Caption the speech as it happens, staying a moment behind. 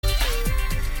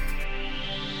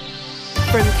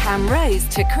Camrose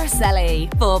to Crossley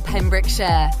for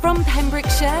Pembrokeshire. From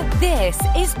Pembrokeshire, this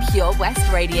is Pure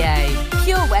West Radio.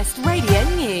 Pure West Radio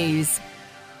News.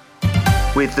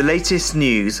 With the latest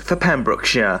news for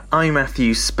Pembrokeshire, I'm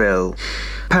Matthew Spill.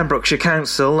 Pembrokeshire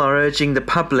Council are urging the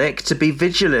public to be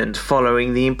vigilant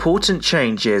following the important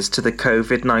changes to the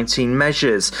COVID-19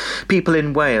 measures. People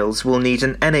in Wales will need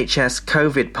an NHS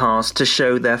COVID pass to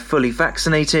show they're fully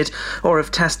vaccinated or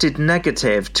have tested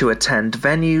negative to attend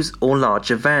venues or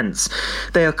large events.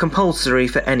 They are compulsory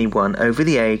for anyone over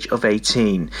the age of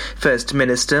 18. First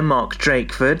Minister Mark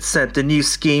Drakeford said the new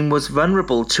scheme was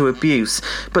vulnerable to abuse,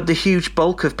 but the huge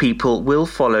bulk of people will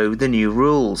follow the new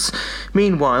rules.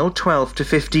 Meanwhile, 12 to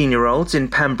 15-year-olds in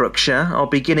Pembrokeshire are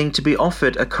beginning to be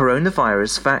offered a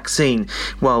coronavirus vaccine,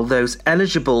 while those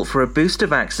eligible for a booster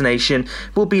vaccination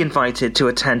will be invited to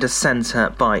attend a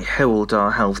centre by Hywel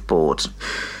Dda Health Board.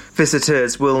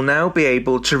 Visitors will now be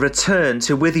able to return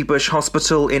to Withybush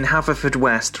Hospital in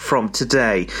Haverfordwest from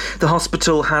today. The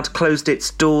hospital had closed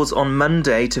its doors on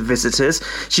Monday to visitors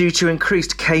due to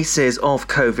increased cases of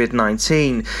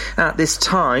COVID-19. At this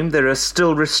time, there are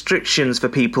still restrictions for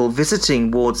people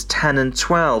visiting wards 10 and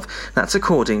 12. That's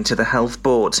according to the Health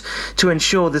Board. To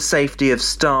ensure the safety of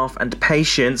staff and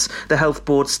patients, the Health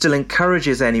Board still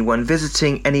encourages anyone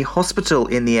visiting any hospital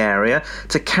in the area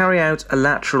to carry out a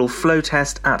lateral flow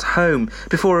test at home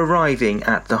before arriving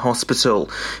at the hospital.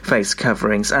 Face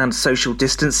coverings and social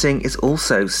distancing is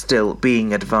also still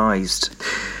being advised.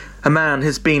 A man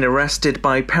has been arrested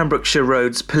by Pembrokeshire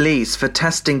Roads Police for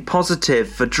testing positive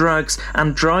for drugs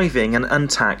and driving an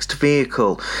untaxed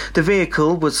vehicle. The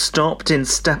vehicle was stopped in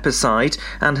Stepaside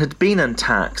and had been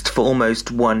untaxed for almost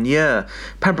 1 year.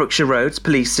 Pembrokeshire Roads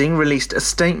Policing released a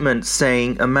statement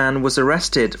saying a man was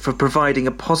arrested for providing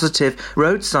a positive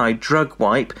roadside drug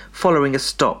wipe following a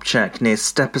stop check near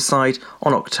Stepaside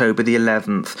on October the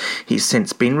 11th. He's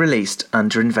since been released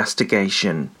under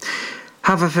investigation.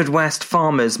 Haverfordwest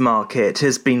Farmers Market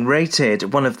has been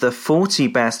rated one of the 40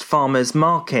 best farmers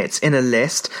markets in a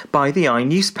list by the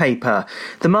iNewspaper.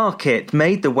 The market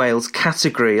made the Wales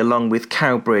category along with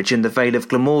Cowbridge in the Vale of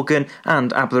Glamorgan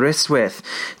and Aberystwyth.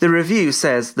 The review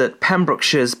says that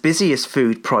Pembrokeshire's busiest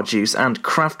food, produce and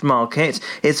craft market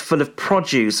is full of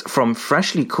produce from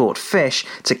freshly caught fish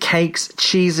to cakes,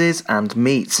 cheeses and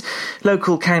meats.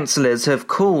 Local councillors have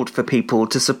called for people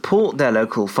to support their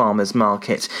local farmers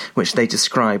market, which they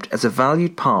described as a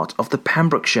valued part of the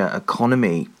Pembrokeshire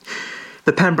economy.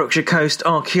 The Pembrokeshire Coast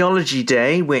Archaeology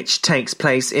Day, which takes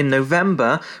place in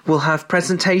November, will have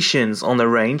presentations on a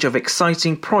range of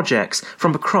exciting projects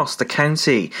from across the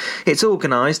county. It's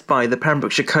organised by the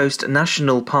Pembrokeshire Coast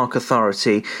National Park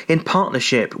Authority in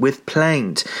partnership with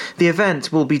Plained. The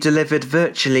event will be delivered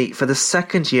virtually for the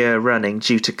second year running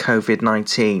due to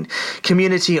COVID-19.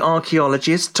 Community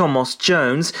archaeologist Thomas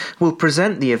Jones will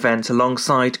present the event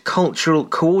alongside cultural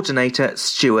coordinator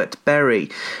Stuart Berry.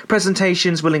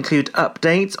 Presentations will include updates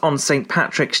on St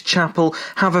Patrick's Chapel,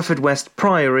 Haverfordwest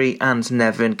Priory and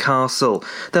Nevern Castle.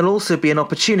 There'll also be an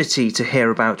opportunity to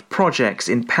hear about projects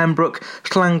in Pembroke,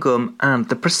 Llangwm and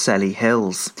the Preseli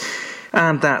Hills.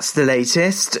 And that's the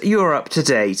latest. You're up to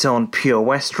date on Pure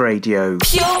West Radio.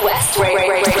 Pure West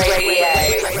Radio.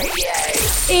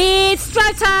 It's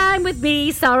drive time with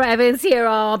me, Sara Evans, here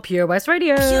on Pure West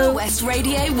Radio. Pure West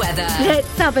Radio weather.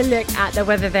 Let's have a look at the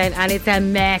weather then, and it's a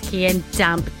murky and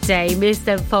damp day. Mist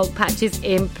and fog patches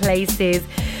in places.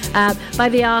 By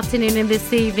the afternoon and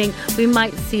this evening, we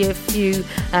might see a few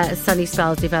sunny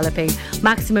spells developing.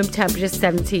 Maximum temperature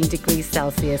 17 degrees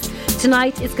Celsius.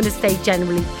 Tonight it's going to stay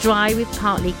generally dry with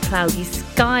partly cloudy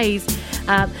skies.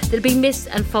 There'll be mist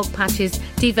and fog patches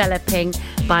developing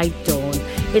by dawn.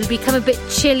 It'll become a bit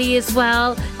chilly as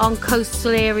well on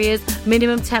coastal areas.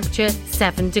 Minimum temperature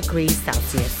 7 degrees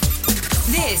Celsius.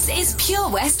 This is Pure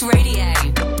West Radio.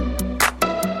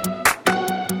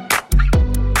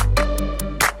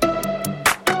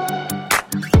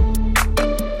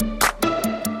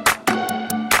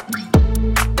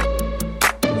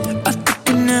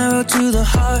 To the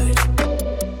heart,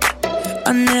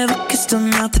 I never kissed a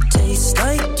mouth that tastes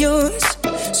like yours.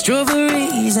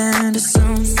 Strawberries and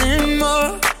something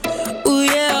more. Oh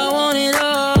yeah, I want it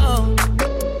all.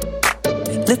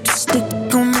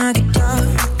 Lipstick on my guitar.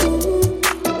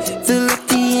 Feel like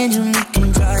the engine, we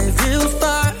can drive real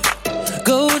far.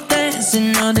 Go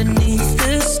dancing underneath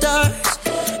the stars.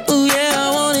 Oh yeah, I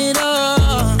want it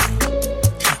all.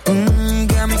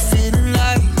 Got me feeling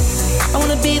like I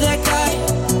wanna be that guy.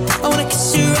 I wanna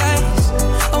kiss your eyes,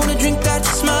 I wanna drink out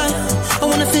your smile, I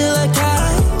wanna feel like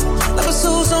my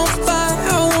soul's on fire,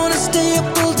 I wanna stay up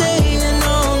all day and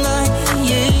all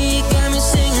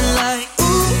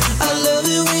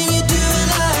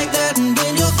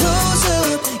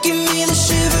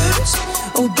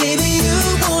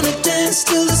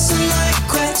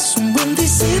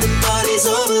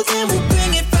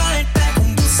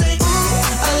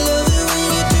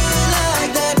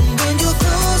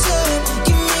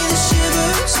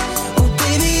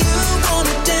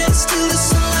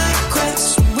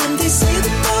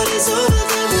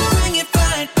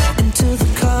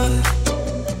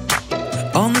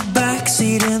On the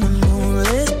backseat in the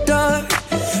moonlit dark,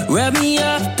 wrap me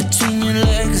up between your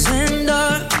legs and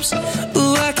arms.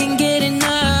 Ooh, I can get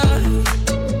enough.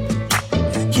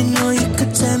 You know you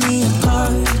could tear me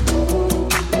apart,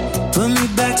 put me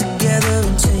back together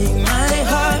and take my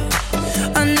heart.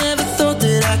 I never thought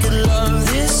that I could love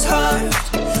this hard.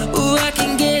 Ooh, I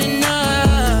can get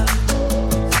enough.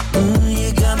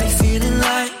 You got me feeling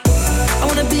like I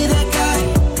wanna be that guy.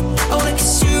 I wanna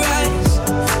kiss your eyes.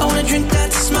 I wanna drink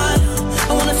that smile.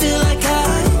 I wanna feel like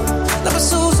like my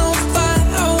soul's on fire.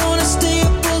 I wanna stay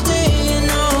up all day and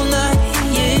all night.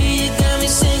 Yeah, you got me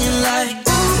singing like,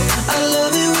 ooh, I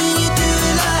love it when you do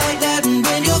it like that. And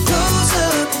when you're close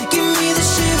up, give me the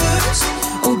shivers.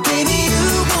 Oh baby, you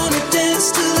wanna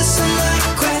dance till the sunlight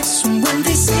cracks. And when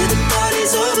they say the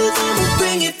party's over, then we'll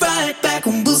bring it right back.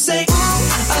 And we'll say, ooh,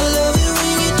 I love it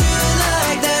when you do it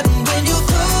like that. And when you're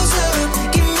close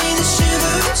up, give me the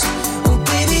shivers. Oh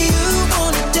baby, you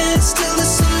wanna dance till the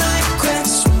sunlight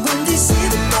cracks. And when they say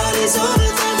the party's over,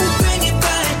 then we'll bring it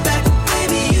right back.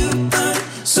 Baby, you burn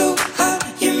so hot,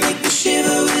 you make me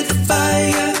shiver with the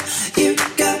fire. You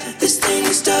got this thing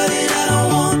you started, I don't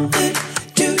want it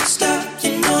to stop.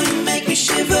 You know you make me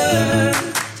shiver.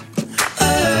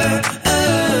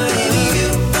 Baby, you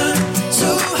burn so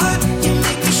hot, you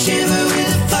make me shiver with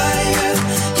the fire.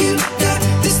 You got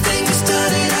this thing you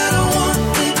started, I don't want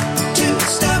it to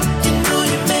stop. You know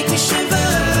you make me shiver.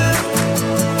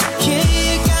 Yeah,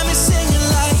 you got me singing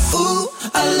like, ooh,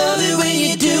 I love it when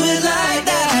you do it like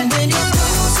that. And when you're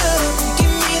close up,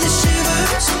 give me the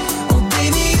shivers. Oh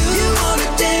baby, you wanna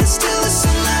dance till the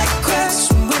sunlight cracks.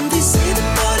 And when they say the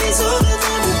party's over,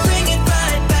 then we'll bring it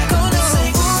right back. Oh no, say,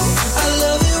 ooh, I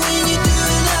love it when you do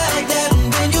it like that. And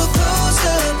when you're close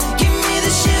up, give me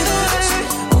the shivers.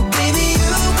 Oh baby, you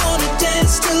wanna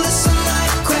dance till the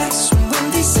sunlight cracks. And when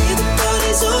they say the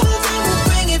party's over, then we'll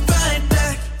bring it right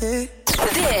back. Yeah.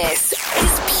 This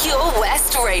is Pure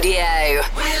West Radio.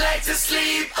 We like to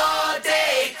sleep all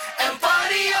day and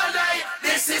party all night.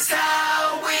 This is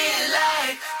how we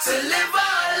like to live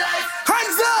our life.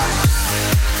 Hands up!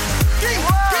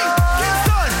 Kingston!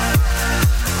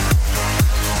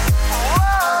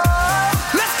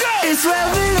 Let's go! It's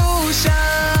revolution,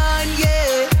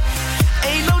 yeah.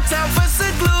 Ain't no time for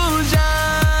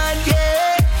seclusion,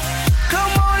 yeah.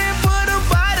 Come on and put a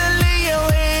bottle in your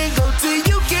hand. Go till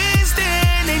you can't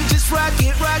stand and just rock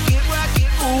it, rock it, rock it.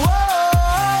 Whoa.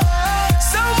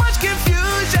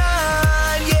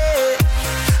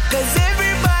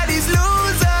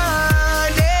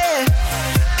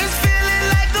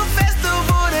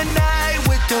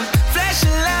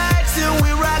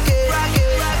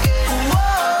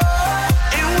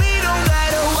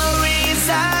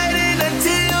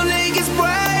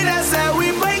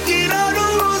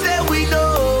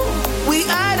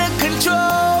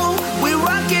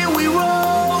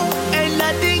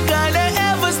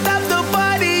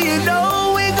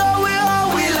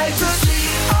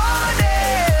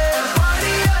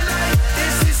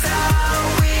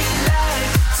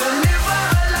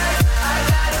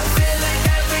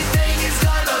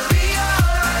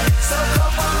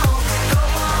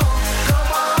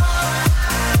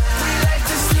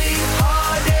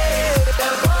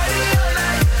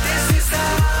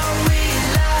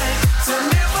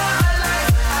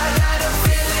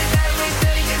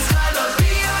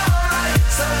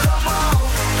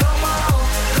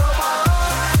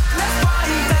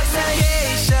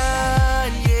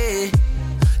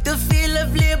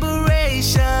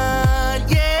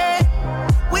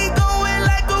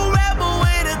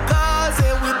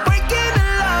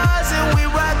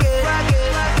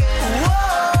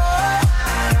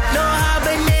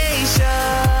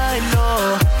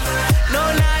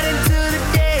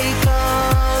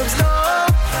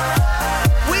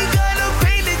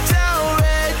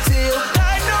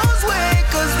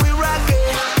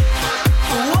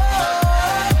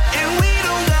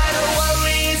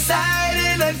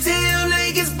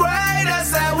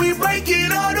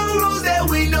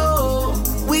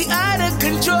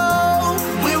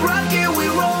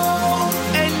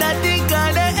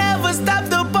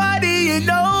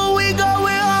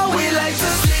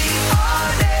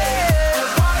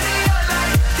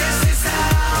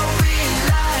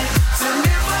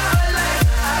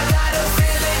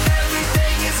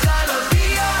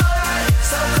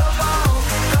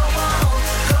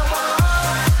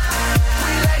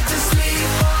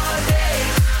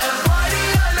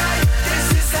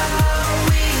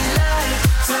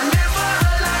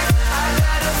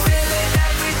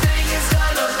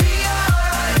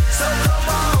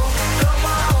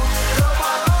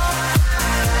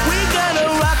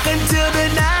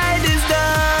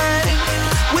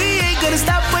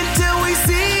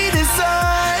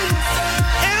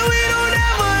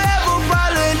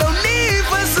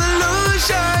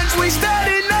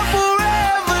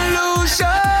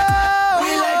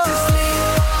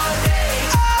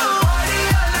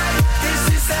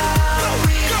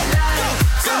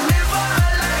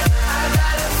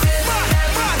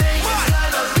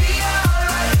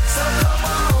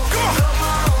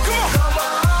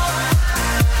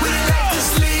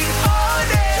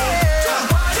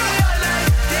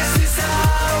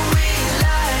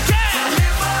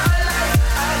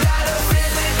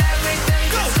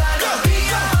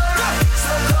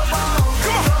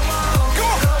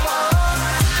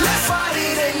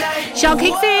 song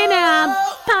kicks in and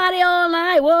party all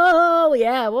night. Whoa,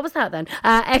 yeah, what was that then?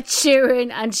 Ed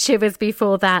Sheeran and Shivers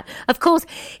before that. Of course,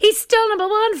 he's still number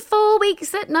one, 4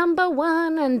 weeks at number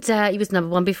one, and he was number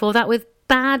one before that with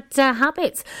Bad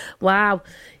Habits. Wow,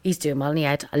 he's doing well in the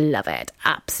head. I love it.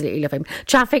 Absolutely love him.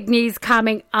 Traffic news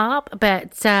coming up,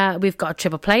 but we've got a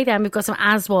triple play then. We've got some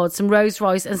Aswad, some Rolls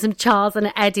Royce and some Charles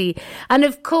and Eddie. And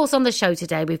of course on the show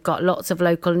today we've got lots of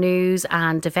local news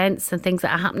and events and things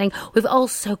that are happening. We've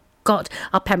also got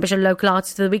our Pembrokeshire Local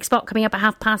Artist of the Week spot coming up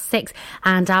at 6:30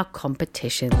 and our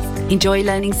competitions. Enjoy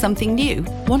learning something new?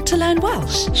 Want to learn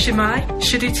Welsh? Shemai,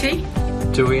 Shuduti.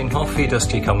 Dwi'n hoffi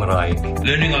dysgu Cymraeg.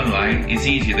 Learning online is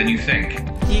easier than you think.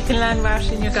 You can learn Welsh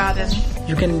in your garden.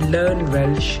 You can learn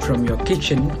Welsh from your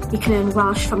kitchen. You can learn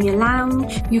Welsh from your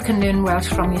lounge. You can learn Welsh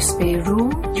from your spare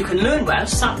room. You can learn Welsh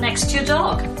sat next to your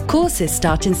dog. Courses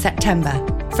start in September.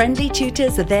 Friendly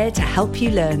tutors are there to help you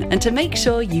learn and to make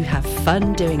sure you have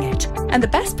fun doing it. And the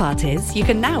best part is, you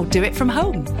can now do it from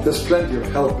home. There's plenty of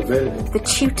help available. The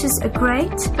tutors are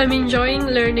great. I'm enjoying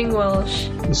learning Welsh.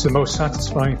 It's the most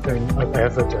satisfying thing I've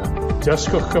ever done.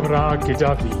 Dysgwch Cymraeg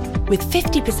gyda fi. With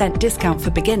 50% discount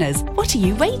for beginners, what are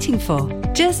you waiting for?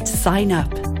 Just sign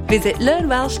up. Visit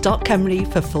learnwelsh.cymru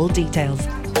for full details.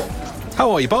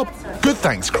 How are you, Bob? Good,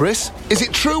 thanks, Chris. Is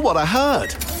it true what I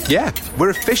heard? Yeah, we're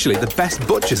officially the best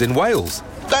butchers in Wales.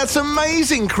 That's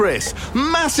amazing, Chris.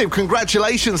 Massive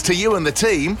congratulations to you and the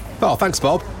team. Oh, thanks,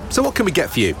 Bob. So what can we get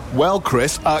for you? Well,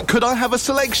 Chris, could I have a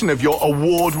selection of your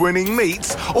award-winning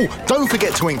meats? Oh, don't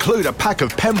forget to include a pack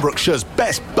of Pembrokeshire's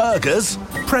best burgers.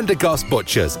 Prendergast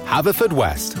Butchers,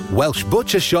 Haverfordwest, Welsh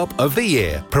Butcher Shop of the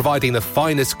Year, providing the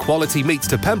finest quality meats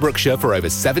to Pembrokeshire for over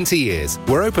 70 years.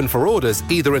 We're open for orders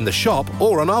either in the shop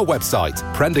or on our website,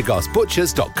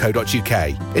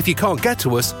 prendergastbutchers.co.uk. If you can't get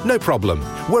to us, no problem.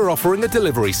 We're offering a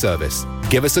delivery service.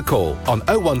 Give us a call on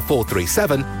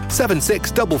 01437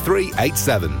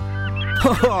 763387.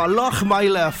 Oh,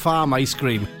 Lochmeyler Farm Ice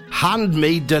Cream.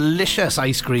 Handmade delicious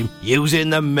ice cream using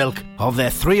the milk of their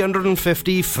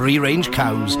 350 free-range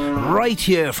cows right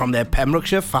here from their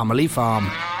Pembrokeshire family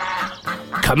farm.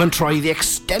 Come and try the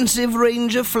extensive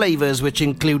range of flavours which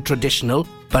include traditional,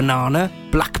 banana,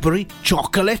 blackberry,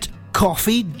 chocolate,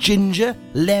 coffee, ginger,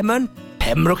 lemon,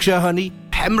 Pembrokeshire honey,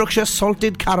 Pembrokeshire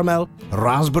salted caramel,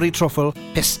 raspberry truffle,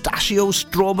 pistachio,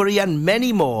 strawberry and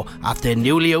many more at their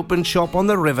newly opened shop on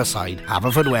the Riverside,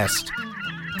 Haverfordwest.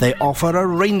 They offer a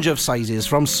range of sizes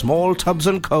from small tubs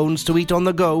and cones to eat on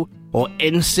the go or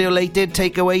insulated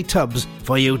takeaway tubs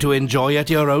for you to enjoy at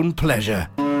your own pleasure.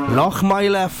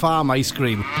 Lochmeyler Farm Ice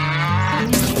Cream.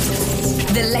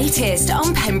 The latest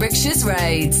on Pembrokeshire's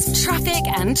roads, traffic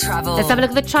and travel. Let's have a look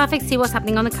at the traffic, see what's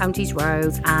happening on the county's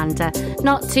roads. And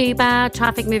not too bad.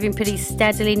 Traffic moving pretty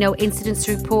steadily. No incidents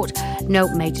to report. No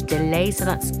major delays, so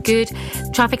that's good.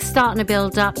 Traffic starting to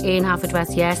build up in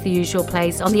Haverfordwest. Yes, the usual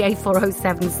place on the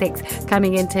A4076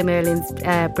 coming into Merlin's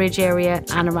Bridge area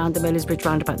and around the Merlin's Bridge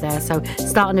roundabout there. So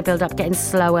starting to build up, getting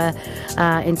slower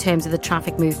in terms of the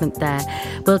traffic movement there.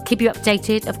 We'll keep you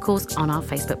updated, of course, on our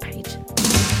Facebook page.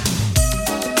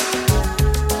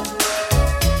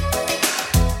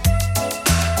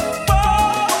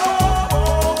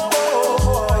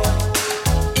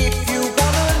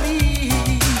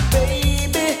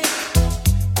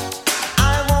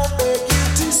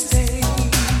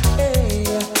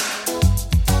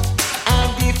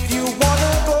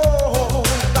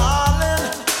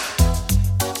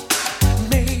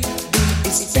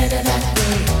 Better that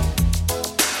way.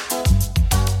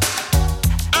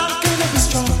 I'm gonna be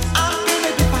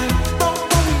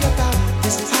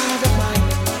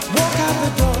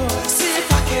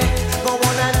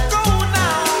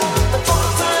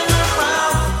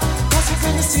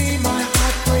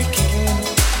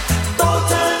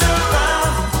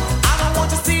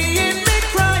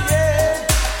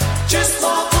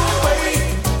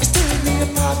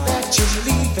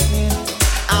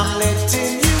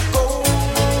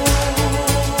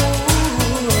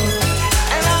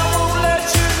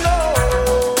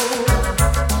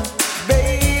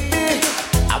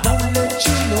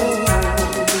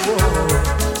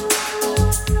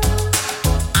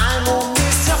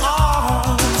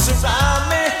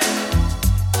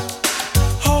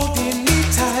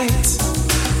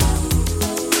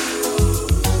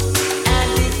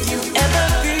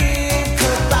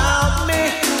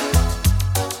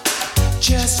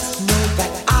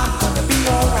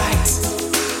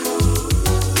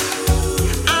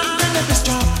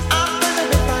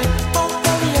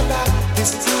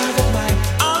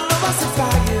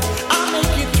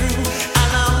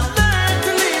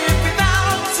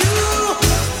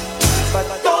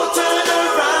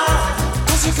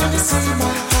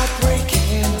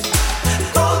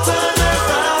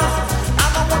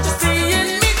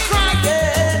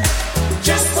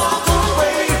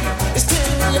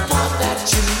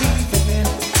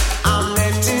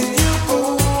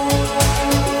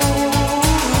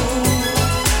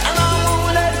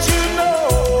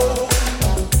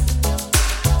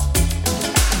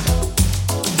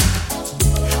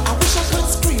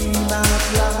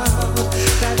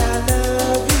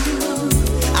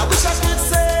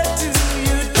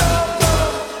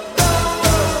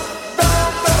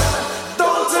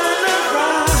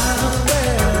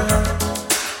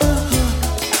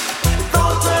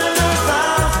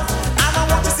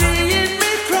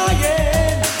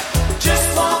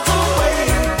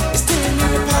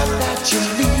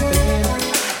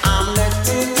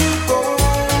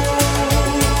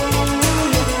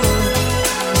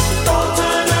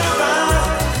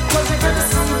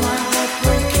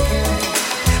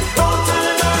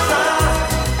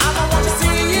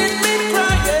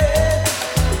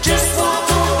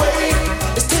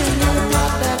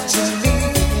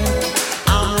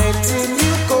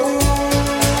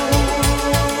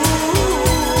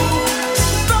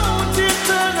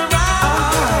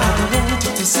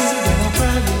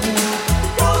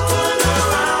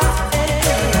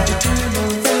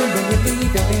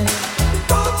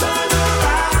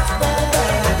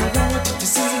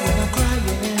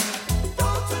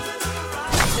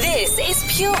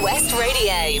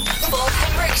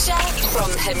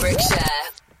Pembrokeshire.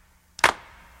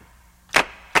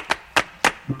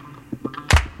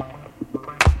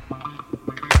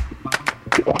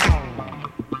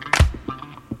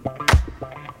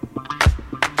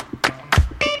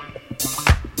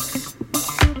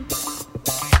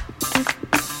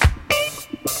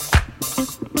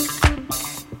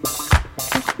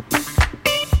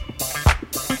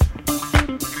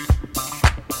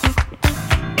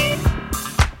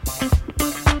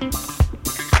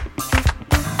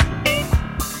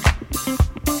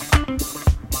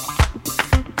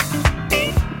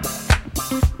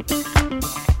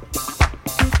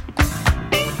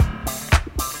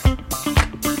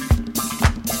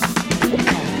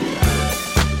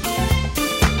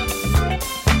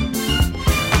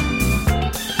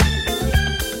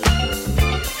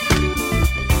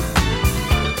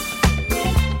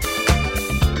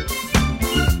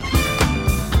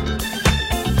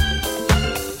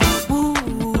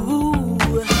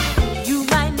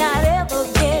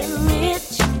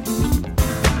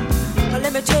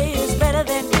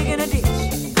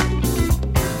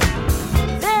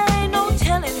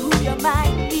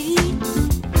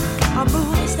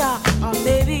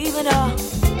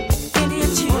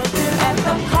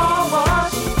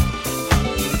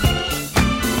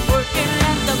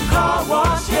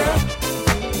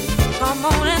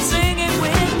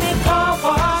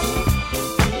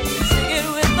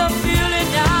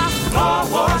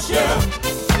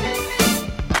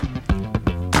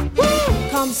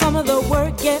 Some of the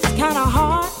work gets kinda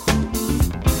hard,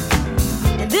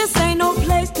 and this ain't no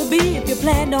place to be if you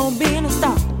plan on being a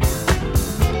star.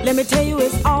 Let me tell you,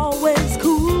 it's always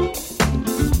cool,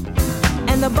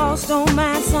 and the boss don't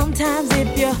mind sometimes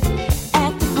if you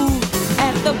act the fool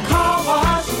at the car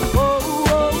wash. Whoa,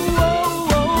 whoa, whoa,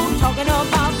 whoa, talking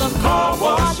about the car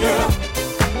wash, yeah.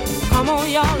 Come on,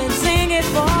 y'all, and sing it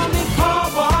for me. Car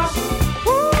wash.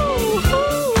 Woo,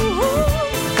 woo, woo.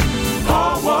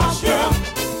 Car wash, yeah.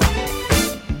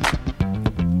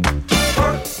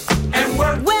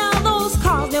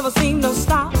 Never seem to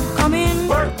stop coming.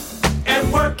 Work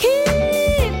and work.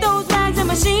 Keep those bags and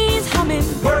machines humming.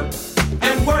 Work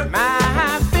and work.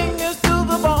 My fingers to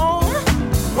the bone.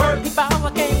 Work. If I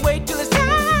can't wait till it's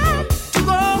time to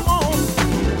go home.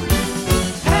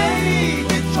 Hey,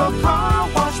 get your car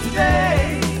washed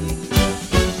today.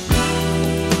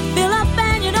 Fill up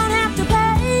and you don't have to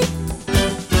pay.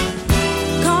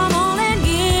 Come on and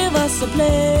give us a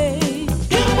play.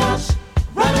 Get a wash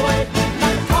right away.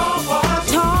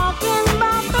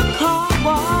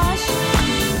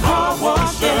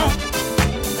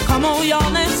 Come on,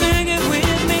 y'all, and sing it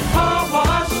with me. Car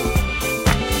wash.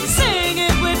 Sing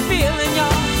it with feeling,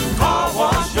 y'all. Car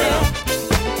wash, yeah.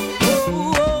 Whoa,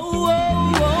 whoa, whoa,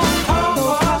 whoa.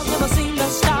 Those cars never seem to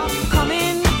stop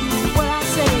coming. What I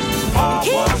say,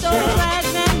 keep those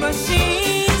bags and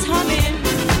machines humming.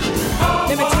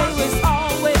 Let me tell you, it's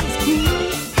always cool,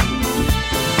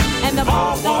 and the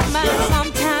boss don't mind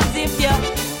sometimes if you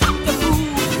act the fool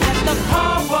at the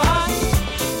car wash.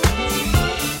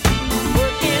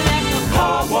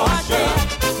 Car wash, yeah.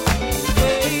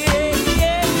 Yeah, yeah,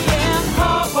 yeah, yeah.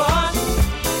 Car wash.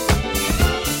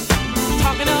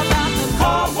 Talking about the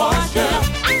car wash, yeah.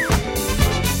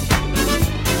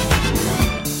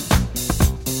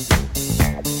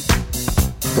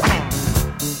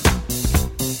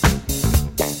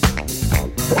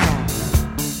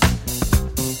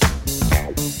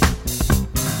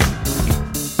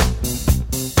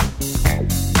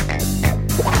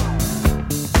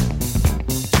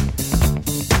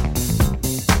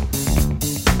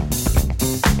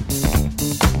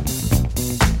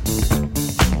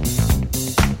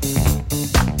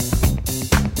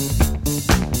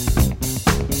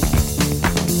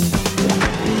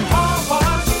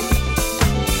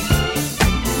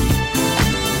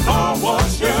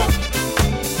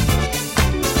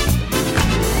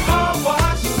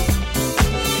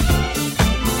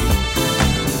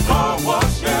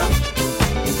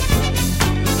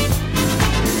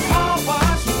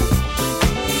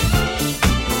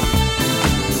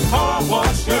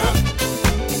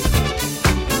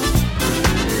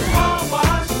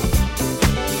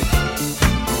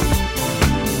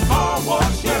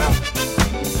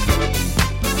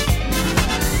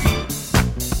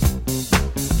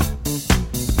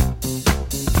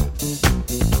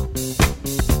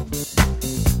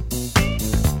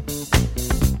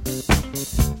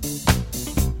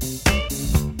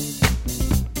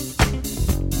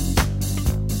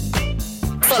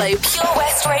 Follow Pure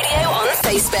West Radio on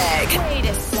Facebook. Wait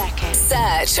a second.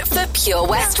 Search for Pure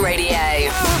West Radio.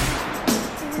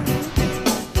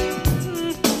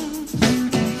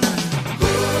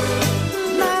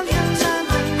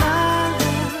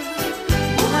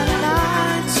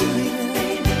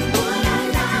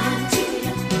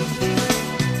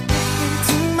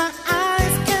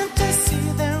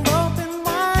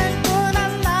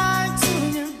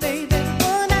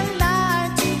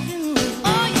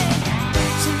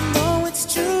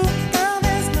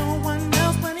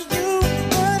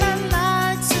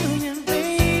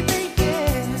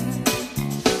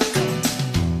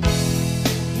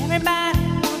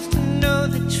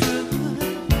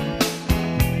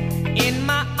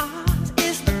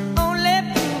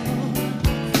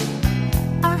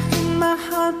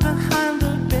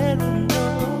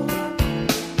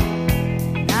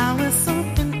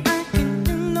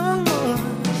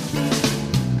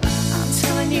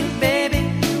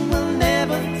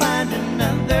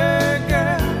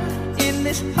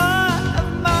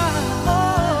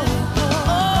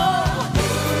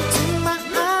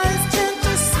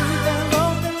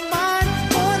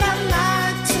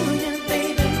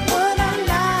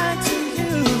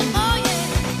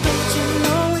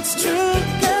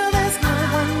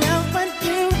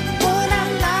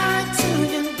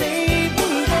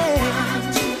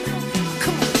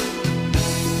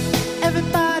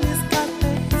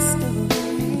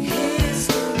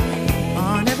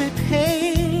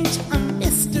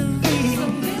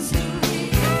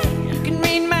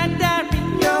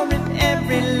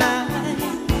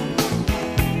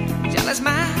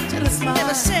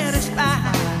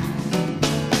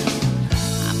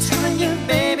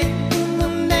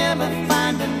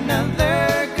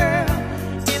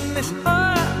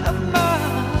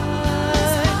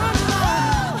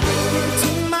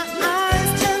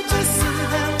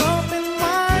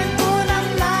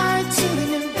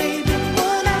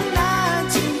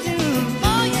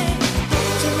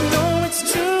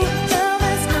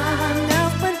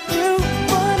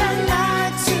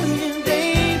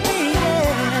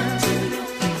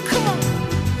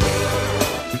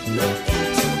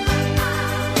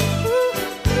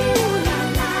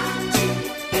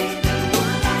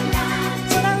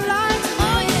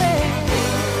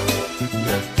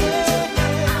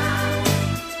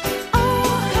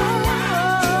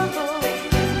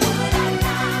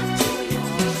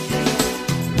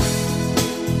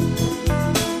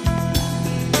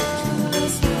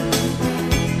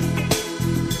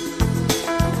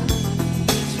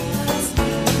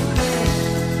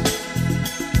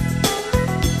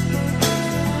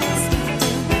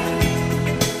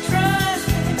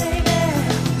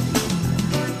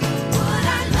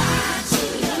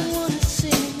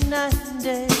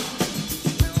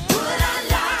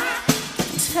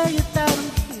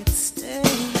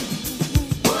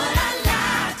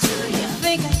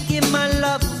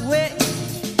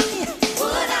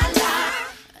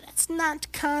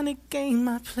 only game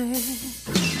I play.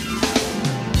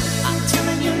 I'm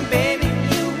telling you, baby,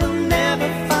 you will never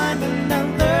find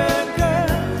another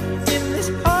girl in this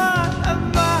heart of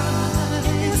mine.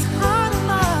 This heart of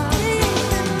mine,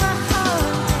 in my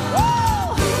heart.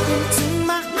 Woo! Into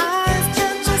my eyes,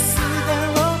 can't you see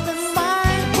they're open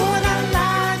wide? Would I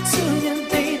lie to you,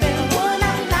 baby? Would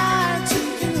I lie to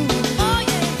you? Oh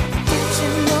yeah. Don't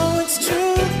you know it's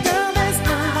true, girl? There's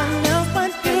no one else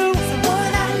but you. So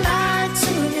would I lie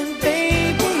to you,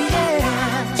 baby?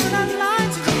 Yeah. Should I lie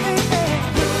to you, baby?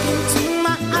 Look into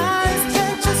my eyes,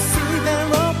 can't you see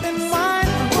they're open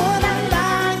wide? Would I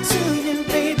lie to you,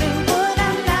 baby? Would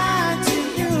I lie to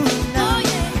you? Oh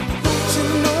yeah. Don't you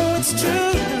know it's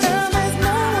true, girl? There's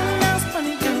no one else but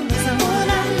you. So would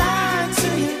I lie to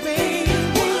you,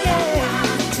 baby? Yeah.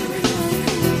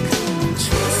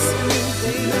 Trust me,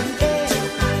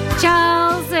 baby.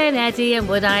 Charles and Eddie, and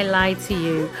Would I Lie to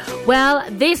You? Well,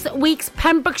 this week's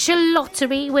Pembrokeshire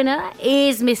Lottery winner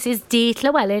is Mrs. D.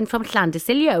 Llewellyn from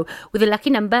Llandesilio with a lucky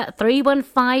number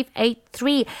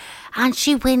 31583, and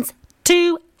she wins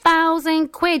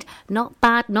 2,000 quid. Not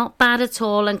bad at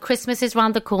all, and Christmas is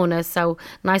round the corner, so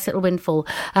nice little windfall.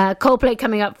 Coldplay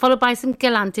coming up, followed by some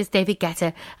Galantis, David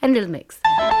Guetta, and Little Mix.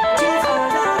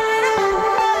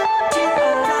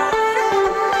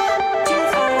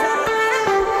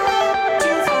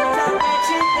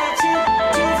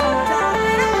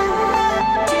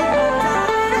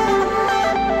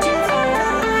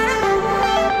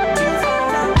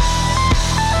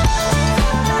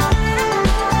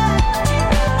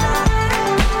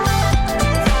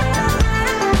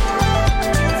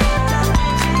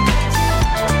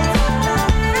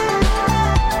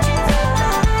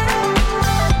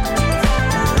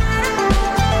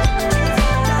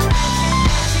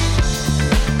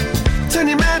 Turn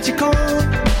your magic on.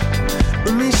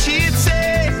 With me, she'd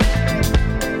say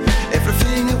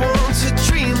everything you want to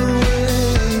dream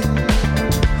away.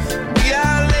 We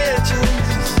are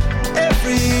legends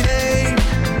every day.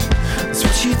 That's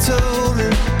what she told me.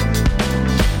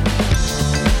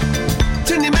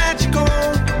 Turn your magic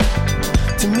on.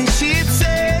 To me, she'd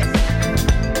say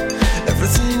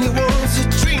everything you want to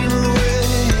dream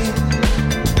away.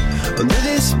 Under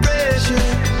this pressure,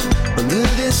 under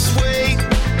this weight.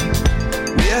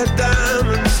 We are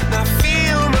diamonds, and I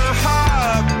feel my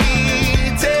heart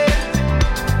beating.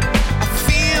 I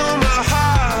feel my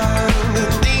heart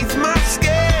underneath my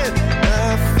skin.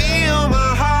 I feel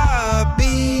my heart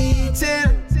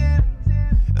beating.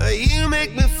 You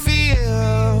make me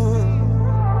feel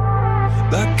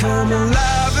like I'm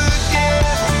alive again.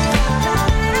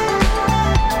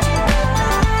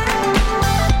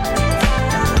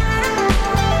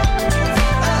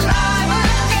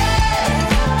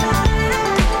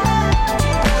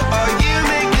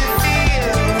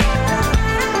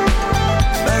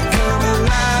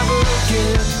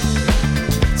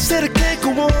 Said I can't go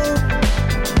on,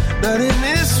 not in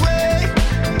this way.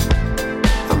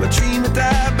 I'm a dream that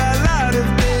died by light of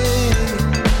day.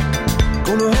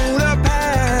 Gonna hold up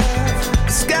half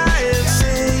the sky and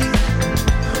say,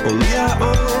 only I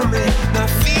own me. And I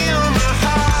feel my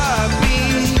heart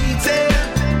beating.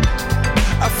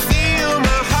 I feel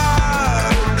my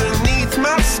heart underneath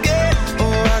my skin.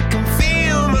 Oh, I can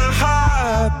feel my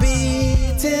heart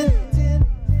beating.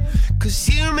 'Cause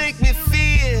you make me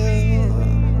feel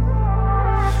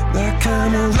like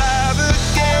I'm alive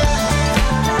again.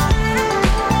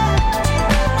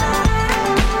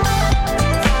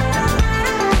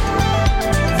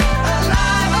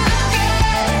 Alive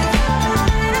again.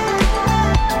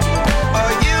 Oh,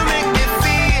 you make me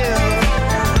feel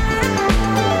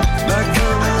like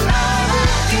I'm alive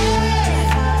again.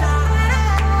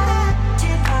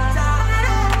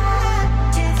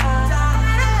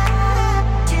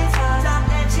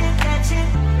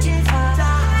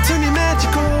 Turn your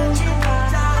magic on.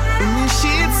 And you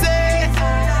she'd say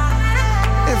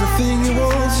everything you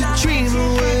want to dream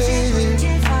away.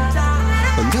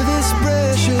 Under this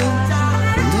pressure,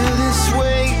 under this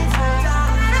weight,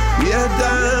 we are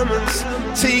diamonds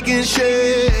taking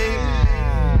shape.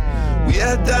 We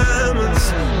are diamonds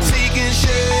taking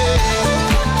shape.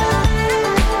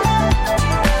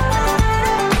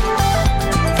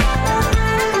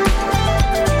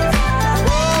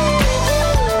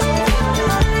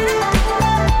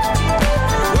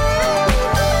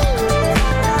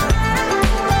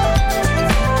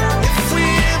 If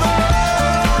we've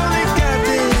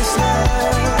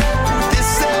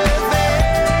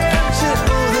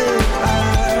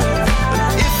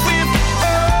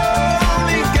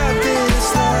only got this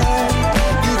life,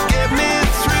 you get me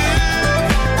through.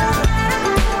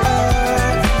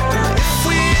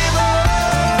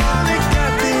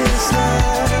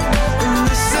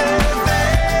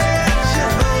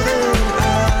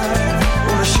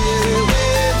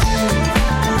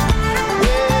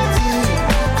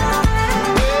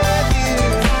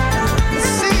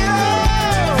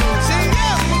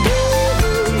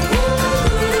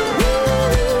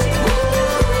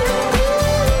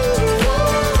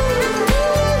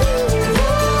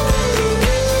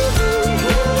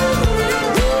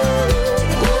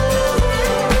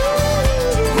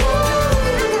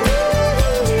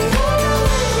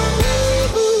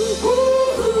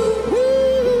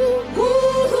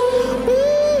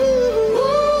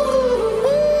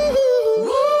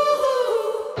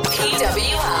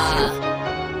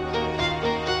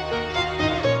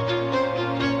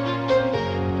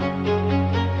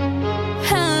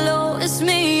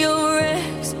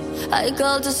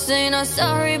 called to say not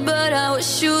sorry, but I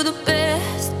wish you the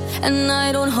best. And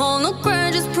I don't hold no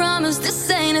grudges, promise this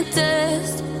ain't a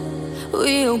test.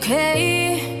 We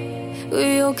okay,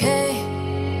 we okay.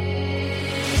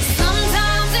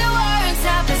 Sometimes it works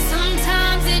out, but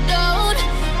sometimes it don't.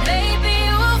 Maybe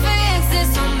we'll fix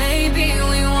this, or maybe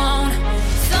we won't.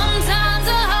 Sometimes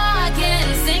a heart can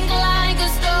sink like a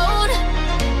stone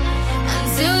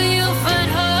until you find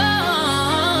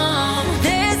home.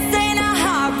 This ain't a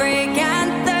heartbreak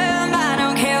anthem. I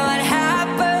don't care what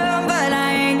happened, but I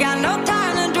ain't got no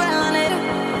time to dwell on it.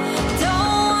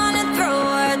 Don't wanna throw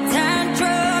a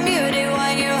tantrum. You did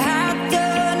what you had to.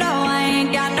 No, I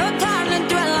ain't got no time to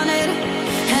dwell on it.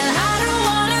 And I don't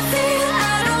wanna feel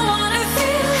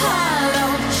hollow,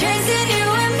 chasing you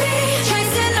and me,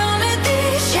 chasing all of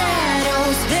these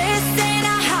shadows. This ain't a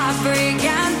heartbreak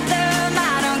anthem. I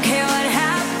don't care what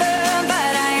happened,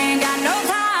 but I ain't got no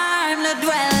time to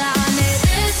dwell on it.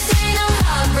 This ain't a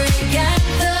heartbreak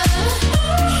anthem.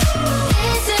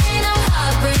 This ain't a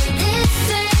heartbreak. This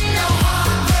ain't no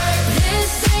heartbreak.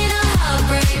 This ain't a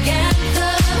heartbreak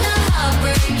anthem. A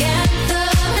heartbreak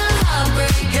anthem. A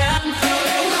heartbreak anthem.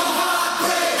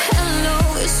 Hello,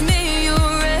 it's me,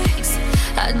 your ex.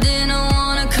 I didn't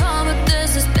wanna call, but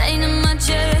there's this pain in my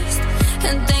chest.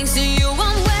 And thanks to you,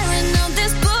 I'm wearing out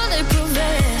this bulletproof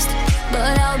vest.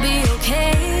 But I'll be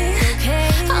okay.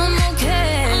 I'm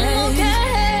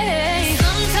okay.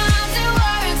 Sometimes it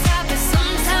works out, but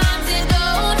sometimes it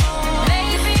don't.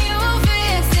 Maybe we'll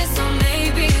fix this, or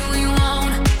maybe we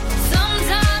won't.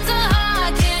 Sometimes a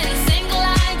heart can sink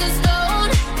like a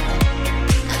stone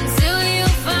until you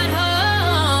find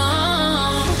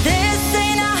home. This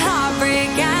ain't a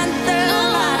heartbreak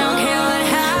anthem. I don't care what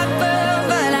happened,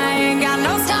 but I ain't got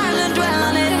no time to dwell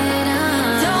on it.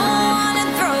 Don't wanna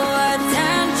throw a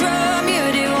tantrum. You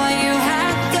did what you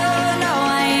had to. No, I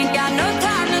ain't got no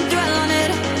time to dwell on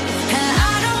it. And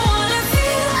I don't wanna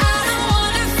feel hollow,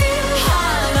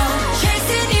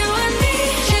 chasing you and me,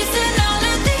 chasing all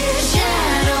of these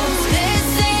shadows. This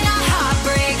ain't a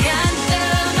heartbreak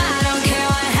anthem. I don't care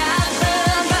what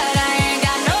happened, but I ain't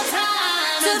got no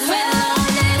time to dwell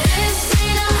on it. This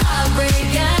ain't a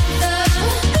heartbreak anthem.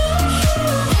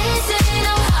 This ain't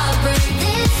no heartbreak.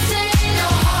 This ain't no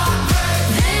heartbreak.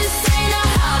 This ain't a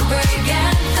heartbreak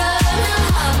anthem. A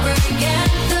heartbreak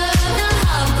anthem. A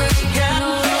heartbreak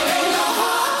anthem.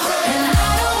 And I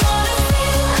don't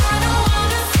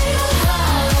wanna feel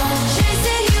hollow,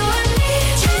 chasing you and me,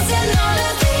 chasing all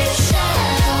of these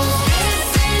shadows. This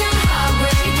ain't a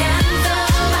heartbreak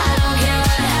anthem. I don't care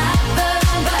what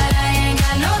happened, but I ain't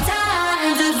got no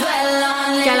time to dwell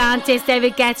on it. Galantis,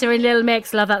 David Guetta and Little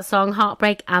Mix. Love that song,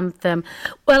 Heartbreak Anthem.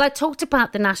 Well, I talked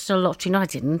about the National Lottery. No, I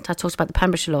didn't. I talked about the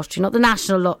Pembrokeshire Lottery, not the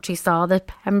National Lottery, Star, the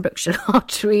Pembrokeshire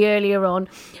Lottery earlier on.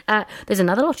 There's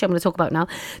another lottery I'm going to talk about now.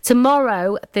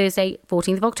 Tomorrow, Thursday,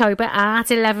 14th of October at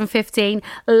 11:15,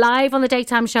 live on the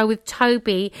daytime show with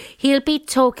Toby. He'll be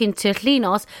talking to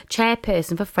Linos,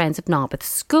 chairperson for Friends of Narberth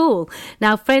School.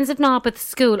 Now, Friends of Narberth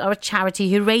School are a charity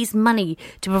who raise money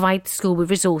to provide the school with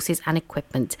resources and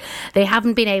equipment. They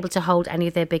haven't been able to hold any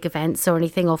of their big events or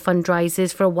anything or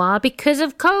fundraisers for a while because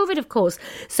of COVID, of course.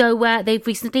 So they've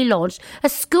recently launched a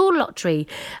school lottery.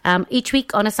 Each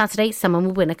week on a Saturday, someone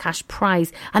will win a cash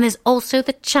prize. And there's also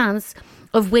the chance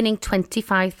of winning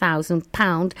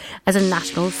 £25,000 as a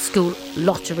national school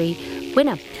lottery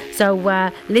winner. So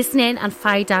listen in and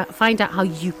find out how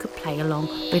you could play along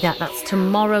with that. That's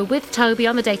tomorrow with Toby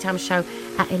on the daytime show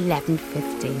at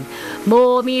 11:15.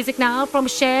 More music now from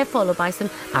Cher, followed by some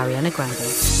Ariana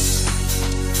Grande.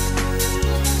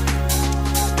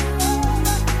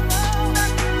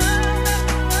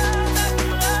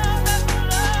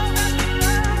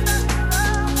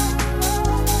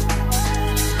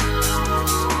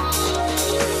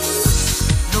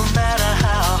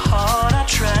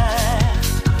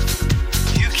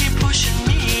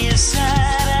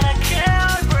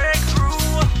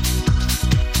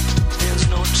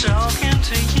 Talking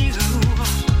to you,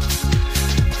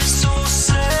 it's so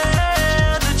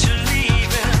sad that you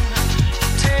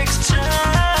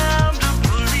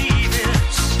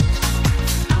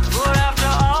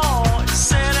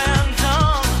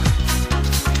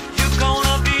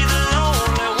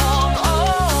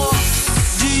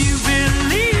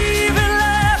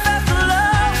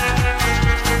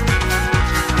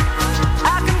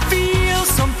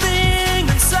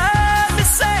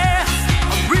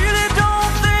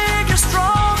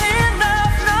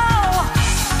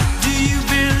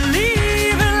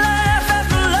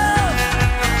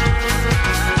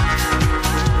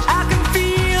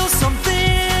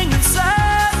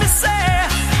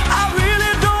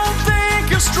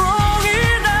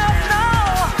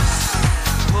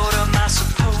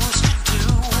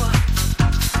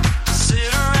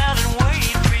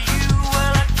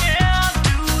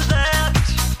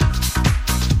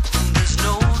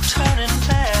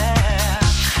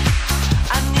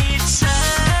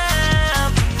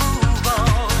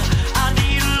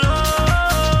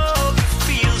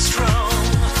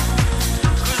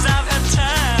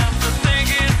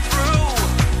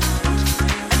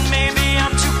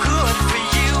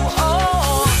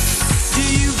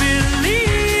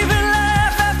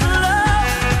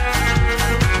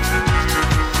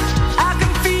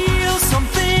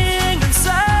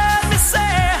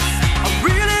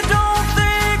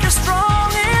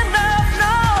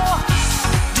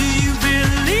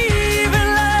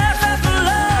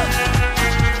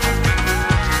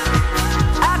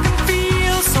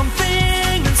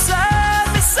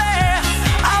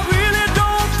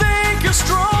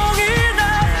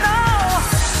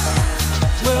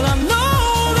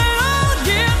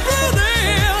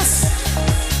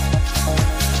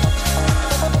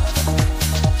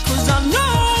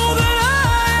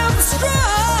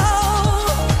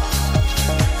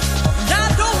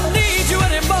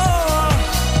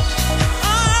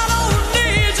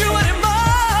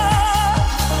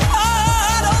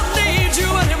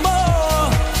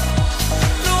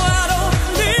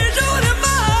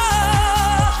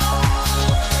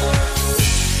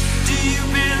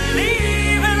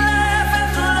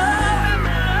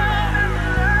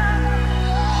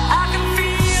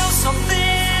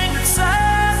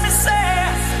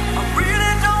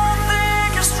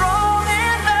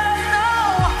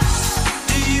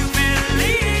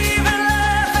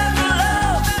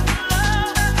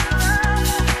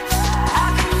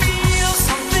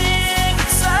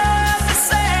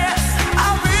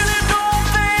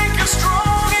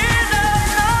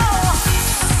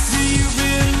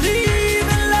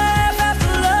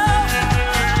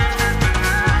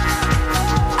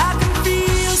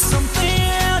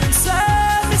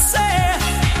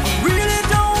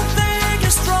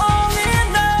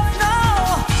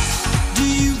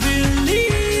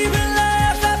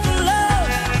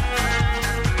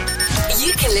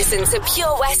to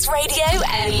Pure West Radio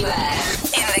anywhere.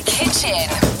 In the kitchen,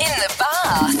 in the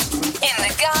bath, in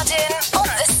the garden,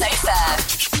 on the sofa,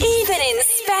 even in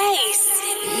space.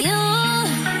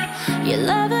 You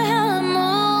love it how I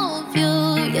move you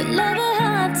love it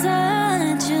how I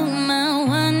touch you, my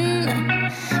one.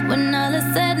 When all is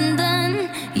said and done,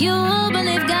 you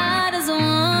believe God is a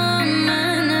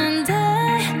woman, and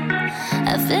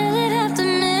I feel it after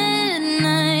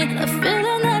midnight, a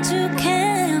feeling that you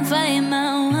can't fight,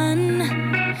 my one.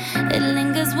 It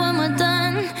lingers when we're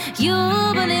done. You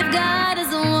believe God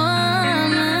is a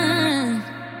woman.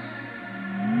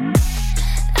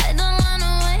 I don't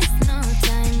wanna waste no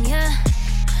time, yeah.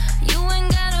 You ain't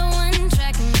got a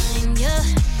one-track mind, yeah.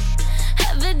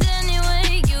 Have it any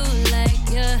way you like,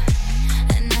 yeah.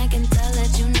 And I can tell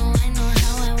that you know I know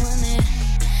how I want it.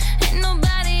 Ain't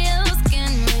nobody else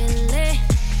can relate.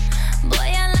 Boy,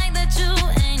 I like that you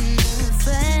ain't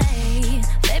afraid.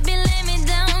 Baby, lay me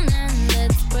down and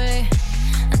let's pray.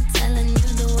 I'm telling you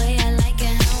the way I like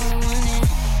it, how I want it.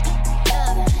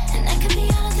 Yeah. And I can be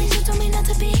all the things you told me not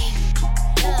to be.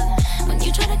 Yeah. When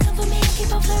you try to come for me, I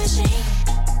keep on flourishing.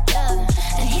 Yeah.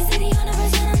 And he said the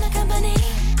universe and I'm the company.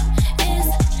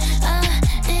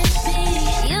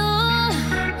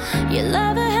 You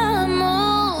love it how I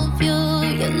move you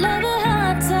love it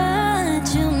how I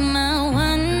touch you, my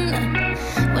one.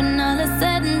 When all is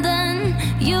said and done,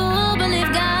 you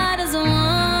believe God is a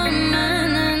woman,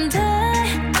 and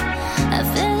I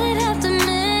feel it after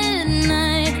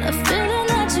midnight, a feeling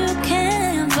that you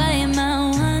can't fight, my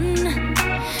one.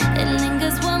 It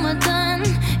lingers when we're done.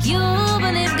 You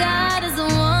believe God is a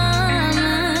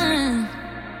woman.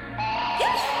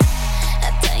 I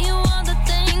tell you all the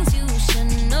things you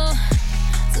should know.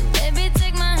 So baby,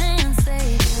 take my hand,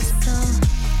 save your soul.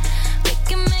 We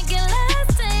can make it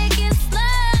last, take it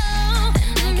slow.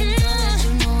 And I can tell that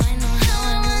you know I know how I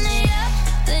want it, yeah.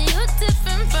 That you're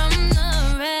different from the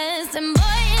rest. And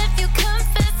boy, if you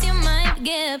confess, you might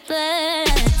get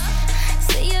blessed.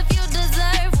 See if you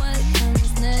deserve what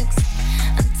comes next.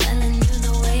 I'm telling you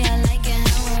the way I like it,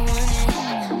 how I want it,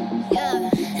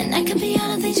 yeah. And I can be all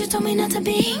the things you told me not to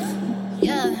be.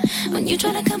 Yeah. When you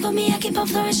try to come for me, I keep on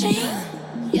flourishing.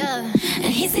 Yeah. And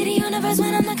he see the universe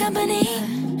when I'm the company.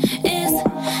 It's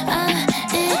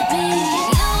it me.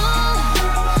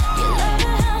 You love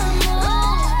it how I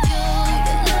move you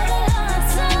love it how I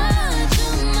touch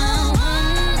you, my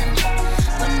one.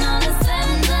 When all is said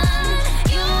and done,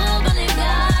 you believe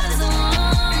God is a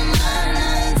woman,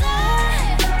 and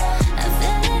I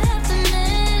feel it after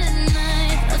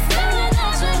midnight, a feeling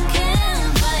that you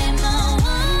can't fight, my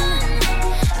one.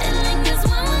 It lingers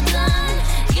when we're done.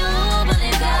 You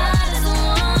believe God is a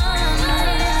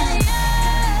woman.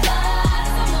 God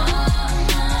is a woman.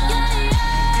 Yeah,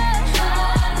 yeah.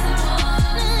 God is a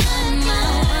woman. My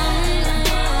one.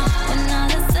 When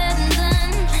all is said and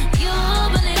done, you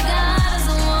believe God is a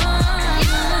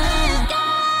woman.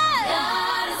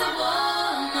 God is a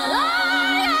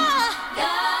woman.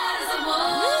 God is a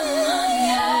woman.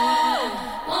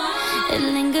 Yeah. It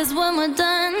lingers when we're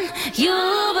done. You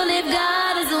believe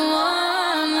God is a woman.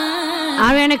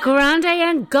 Ariana Grande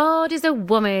and God is a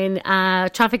Woman.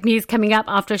 Traffic news coming up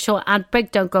after a short ad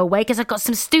break. Don't go away because I've got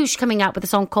some stoosh coming up with a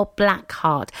song called Black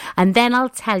Heart. And then I'll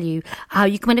tell you how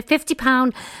you can win a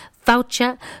 £50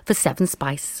 voucher for Seven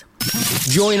Spice.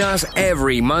 Join us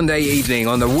every Monday evening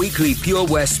on the weekly Pure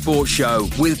West Sports Show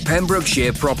with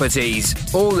Pembrokeshire Properties.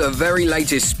 All the very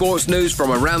latest sports news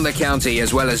from around the county,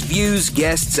 as well as views,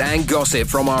 guests and gossip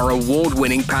from our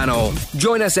award-winning panel.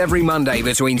 Join us every Monday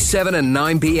between 7 and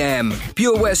 9 p.m.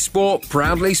 Pure West Sport,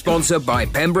 proudly sponsored by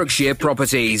Pembrokeshire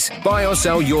Properties. Buy or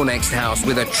sell your next house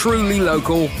with a truly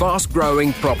local,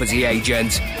 fast-growing property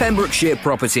agent. Pembrokeshire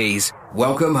Properties.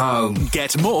 Welcome home.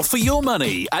 Get more for your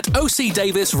money at OC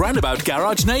Davis Roundabout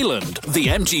Garage Neyland, the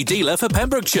MG dealer for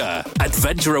Pembrokeshire.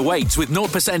 Adventure awaits with 0%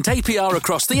 APR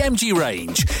across the MG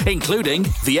range, including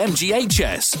the MG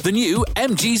HS, the new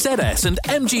MG ZS and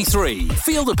MG3.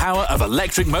 Feel the power of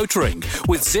electric motoring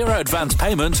with zero advance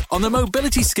payment on the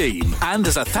mobility scheme. And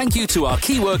as a thank you to our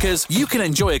key workers, you can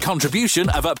enjoy a contribution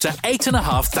of up to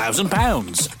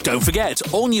 £8,500. Don't forget,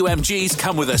 all new MGs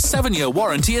come with a 7-year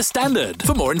warranty as standard.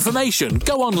 For more information,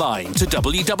 go online to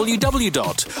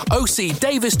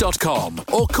www.ocdavis.com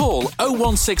or call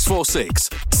 01646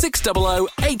 600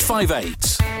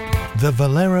 858. The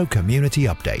Valero Community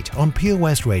Update on Pure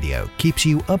West Radio keeps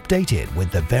you updated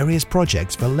with the various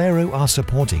projects Valero are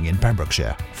supporting in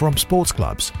Pembrokeshire, from sports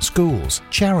clubs, schools,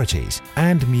 charities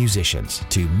and musicians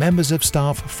to members of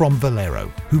staff from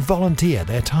Valero who volunteer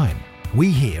their time. We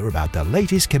hear about the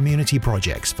latest community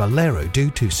projects Valero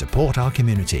do to support our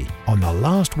community on the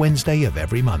last Wednesday of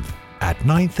every month at at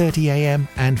 9:30am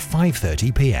and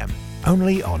 5:30pm,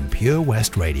 only on Pure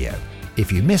West Radio.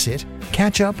 If you miss it,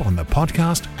 catch up on the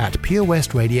podcast at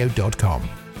purewestradio.com.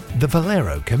 The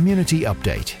Valero Community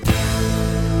Update.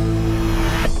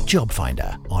 Job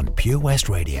Finder on Pure West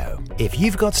Radio. If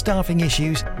you've got staffing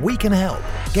issues, we can help.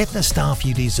 Get the staff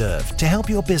you deserve to help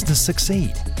your business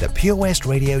succeed. The Pure West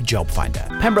Radio Job Finder.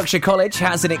 Pembrokeshire College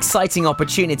has an exciting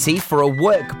opportunity for a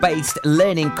work-based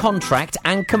learning contract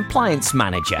and compliance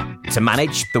manager to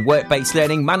manage the work-based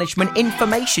learning management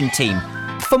information team.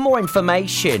 For more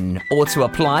information or to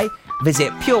apply,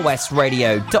 visit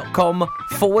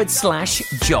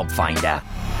purewestradio.com/job finder.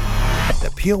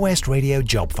 The Pure West Radio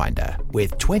Job Finder,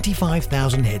 with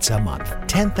 25,000 hits a month,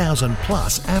 10,000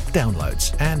 plus app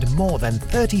downloads, and more than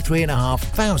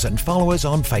 33,500 followers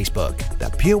on Facebook. The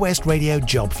Pure West Radio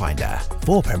Job Finder,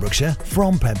 for Pembrokeshire,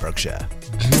 from Pembrokeshire.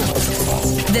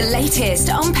 The latest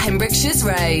on Pembrokeshire's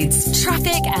roads,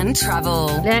 traffic and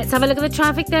travel. Let's have a look at the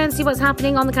traffic then, see what's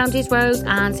happening on the county's roads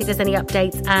and see if there's any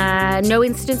updates. No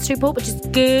incidents to report, which is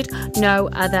good. No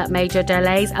other major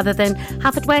delays other than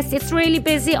Haverfordwest. It's really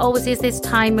busy, always is this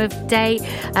time of day,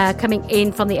 coming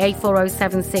in from the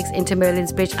A4076 into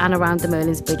Merlin's Bridge and around the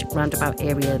Merlin's Bridge roundabout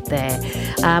area there.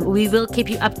 We will keep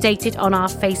you updated on our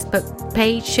Facebook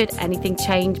page should anything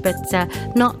change, but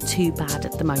not too bad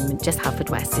at the moment. Just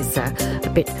Haverfordwest is a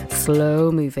bit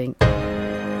slow moving.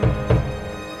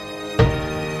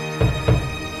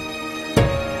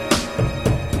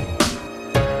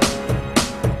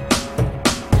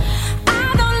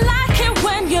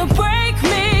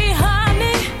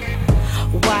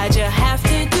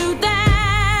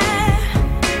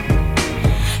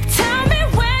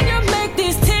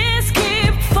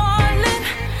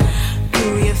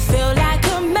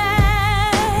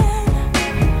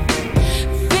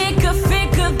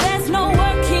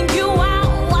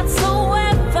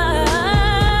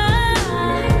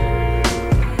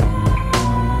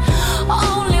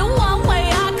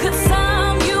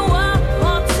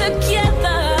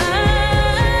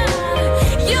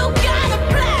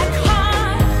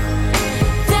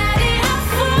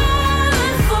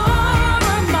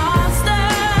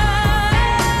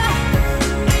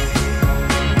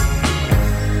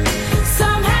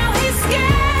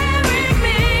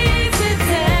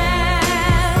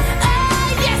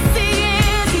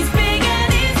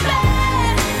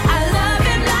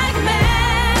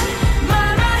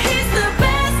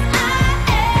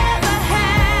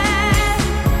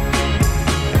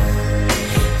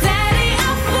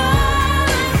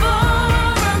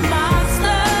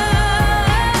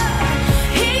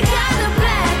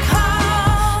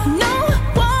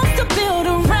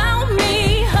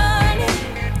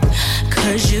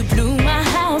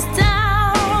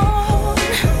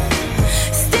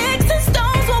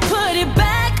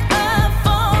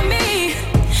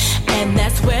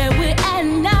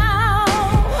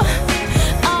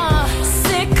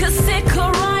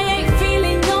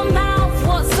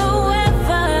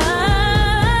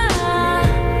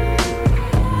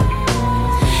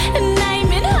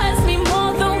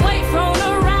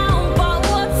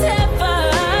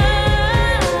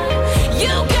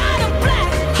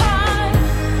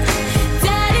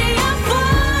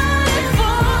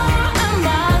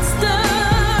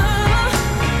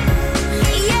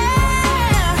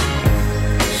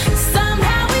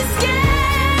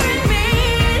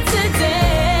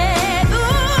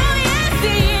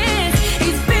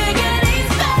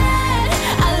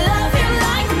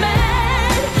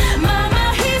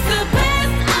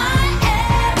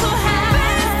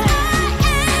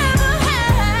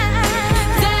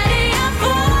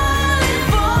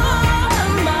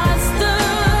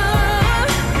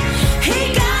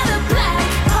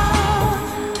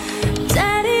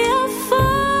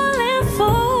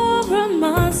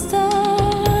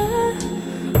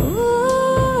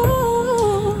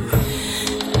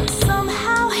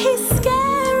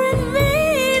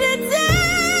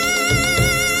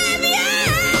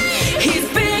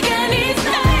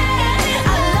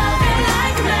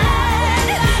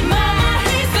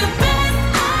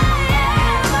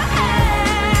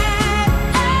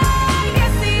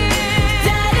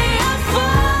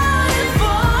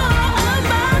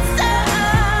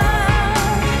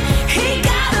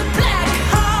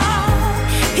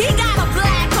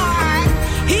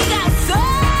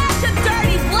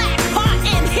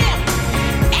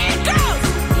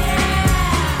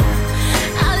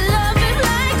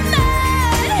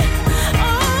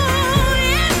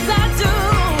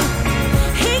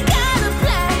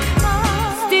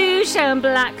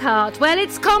 Blackheart. Well,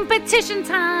 it's competition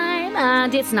time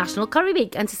and it's National Curry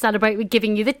Week, and to celebrate we're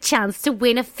giving you the chance to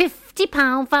win a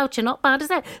 £50 voucher. Not bad,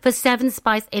 is it? For 7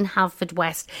 Spice in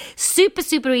Haverfordwest. Super,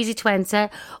 super easy to enter.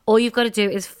 All you've got to do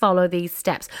is follow these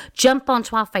steps. Jump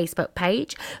onto our Facebook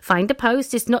page, find a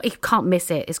post. It's not, you can't miss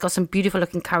it. It's got some beautiful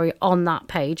looking curry on that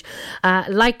page.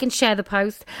 Like and share the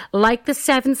post. Like the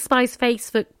 7 Spice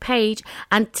Facebook page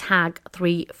and tag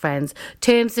 3 friends.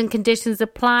 Terms and conditions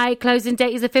apply. Closing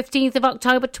date is the 15th of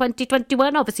October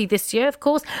 2021, obviously this year, of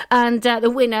course, and the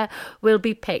winner will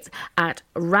be picked at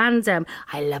random.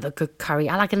 I love a good curry.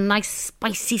 I like a nice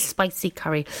spicy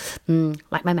curry,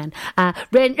 like my man.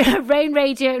 Rain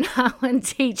Radio now and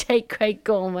DJ Craig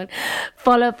Gorman,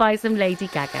 followed by some Lady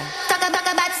Gaga.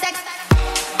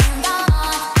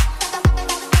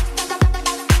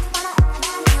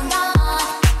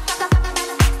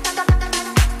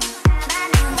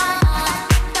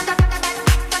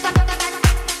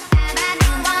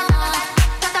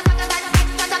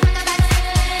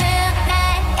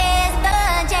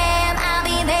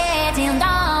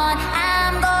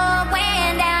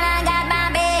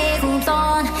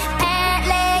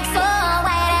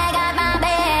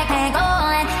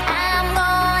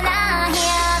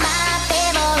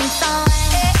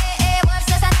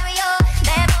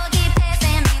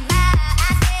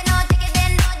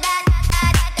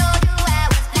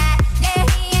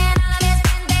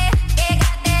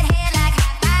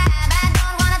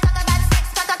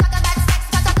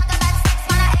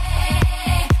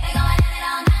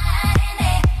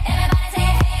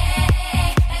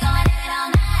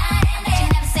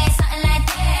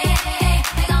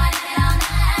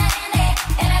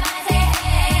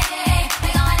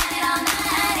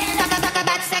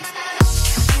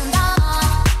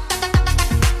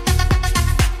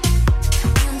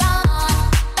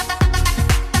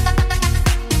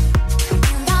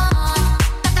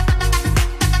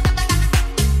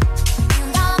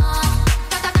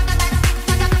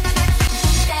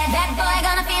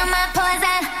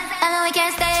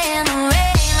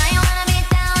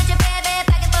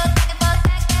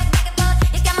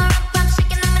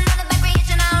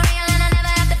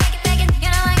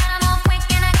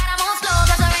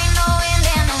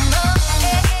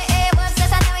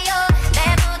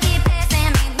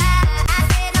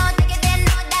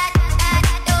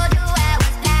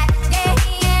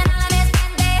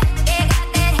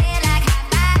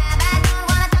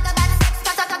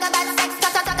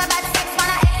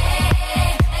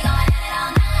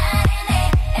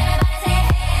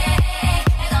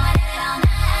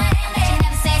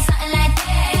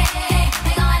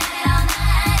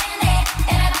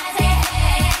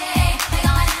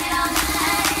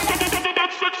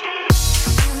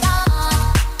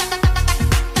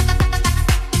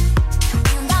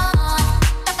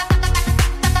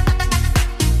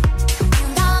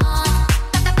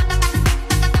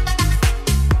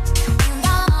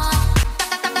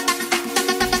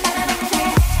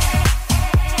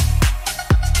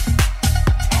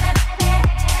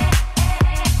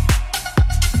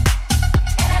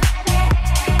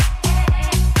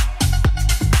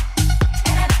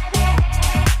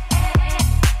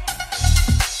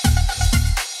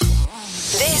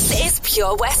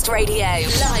 Pure West Radio,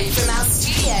 live from our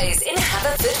studios in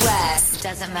Haverfordwest.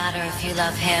 Doesn't matter if you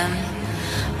love him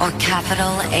or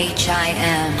capital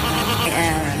H-I-M.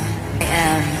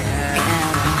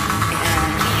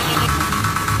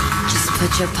 Just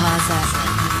put your paws up,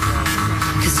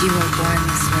 'cause you were born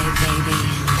this way, baby.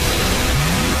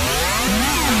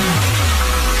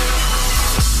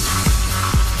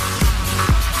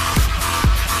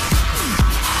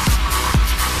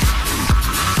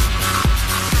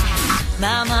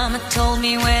 My mama told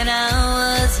me when I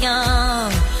was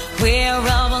young, we're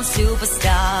all born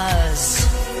superstars.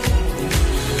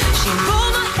 She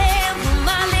rolled my hair, put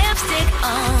my lipstick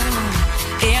on,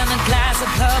 in a glass of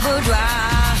purple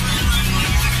dry.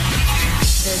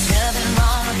 There's nothing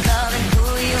wrong with loving who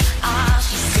you are,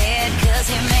 she said, 'cause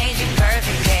he made you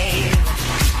perfect, babe.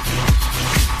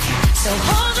 So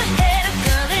hold your head up,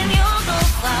 girl, and you'll go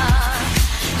far.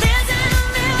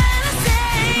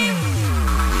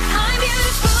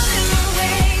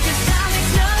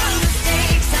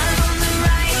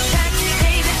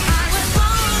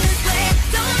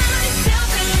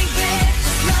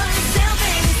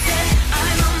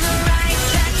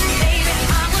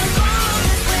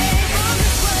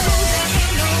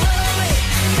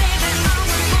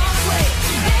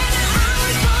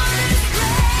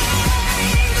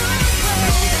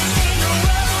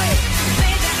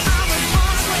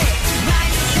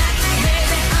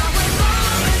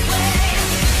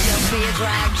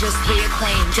 Just be a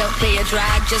queen. Don't be a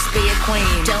drag, just be a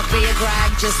queen. Don't be a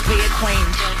drag, just be a queen.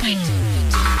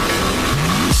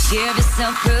 Give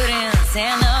yourself prudence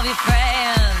and love your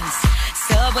friends.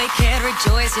 So subway kid,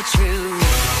 rejoice the truth.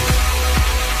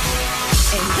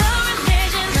 In the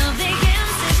religion of the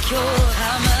insecure,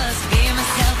 I must be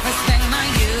myself, respect my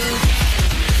youth.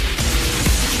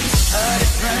 A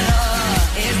different law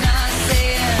is not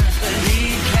sin,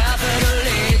 believe capital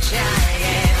H, yeah.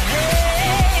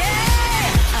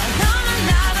 I love the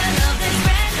love, I love this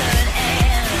record,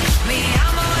 and me,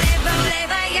 I'm on it,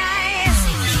 believer, yes.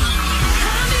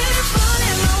 I'm beautiful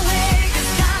in my way,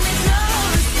 'cause God makes no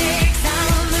mistakes. I'm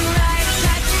on the right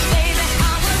track, baby,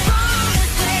 I was born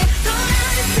this way. Don't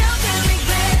let yourself get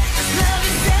regret, just love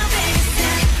yourself and you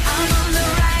stand. I'm on the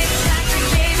right track,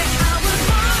 baby, I was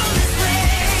born this way.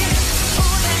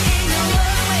 Oh, there ain't no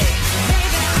other way,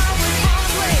 baby, I was born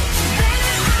this way.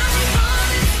 Baby, I was born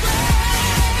this way,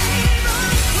 born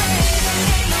this way. There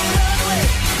ain't no other way,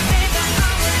 baby,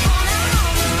 I was born. I'm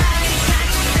on the right track,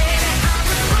 baby, I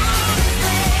was born this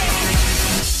way.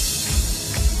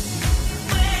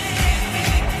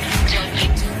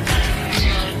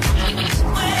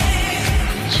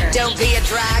 Don't be a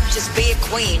drag, just be a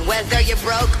queen. Whether you're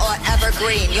broke or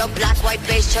evergreen, your black, white,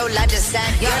 beige, chola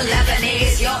descent, your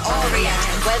Lebanese, your Orient.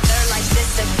 Whether life's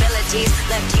disabilities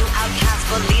left you outcast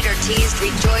but leader teased,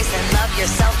 rejoice and love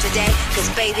yourself today, 'cause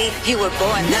baby, you were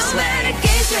born this No way. matter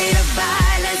gay, straight or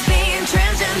bi, lesbian,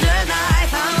 transgender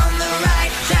life, I'm on the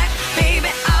right track,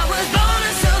 baby, I was born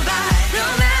to survive. No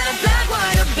matter black,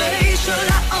 white or beige,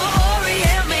 chola or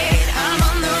Orient made, I'm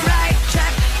on the right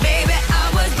track, baby, I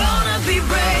was born to be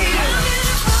brave. I'm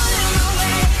beautiful in my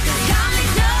way, 'cause God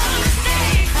makes no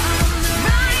mistake. I'm on the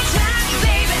right track,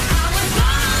 baby, I was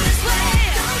born this way.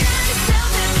 Don't let yourself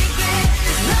get regret,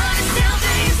 just love yourself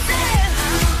and you stand.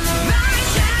 I'm on the right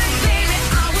track, baby,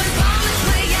 I was born this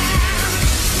way, yeah.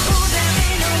 Oh, there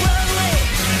ain't no other way,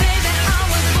 baby, I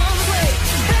was born this way.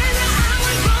 Baby, I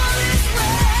was born this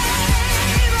way,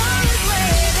 born this way.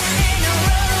 There ain't no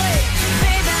other way,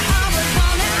 baby, I was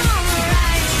born. I'm on the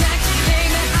right track,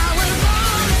 baby, I was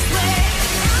born this way.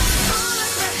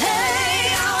 Hey,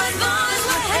 I was born this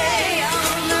way. Hey, I'm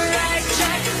on the right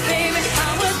track, baby, I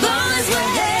was born this way.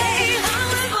 Hey, I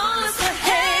was born this way.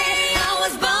 Hey, I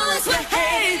was born this way.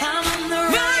 Hey, I'm on the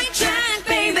right track,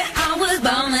 baby, I was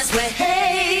born this way.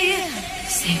 Hey,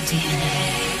 same DNA,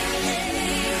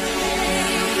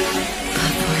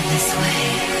 but born this way.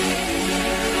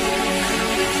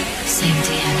 Same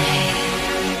DNA,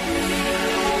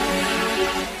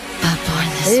 but born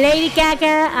this way. Lady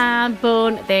Gaga and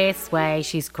Born This Way.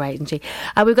 She's great, isn't she?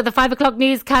 We've got the 5 o'clock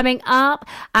news coming up.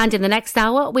 And in the next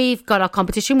hour, we've got our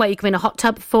competition where you can win a hot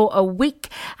tub for a week.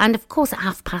 And of course, at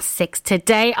 6:30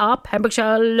 today, our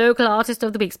Pembrokeshire Local Artist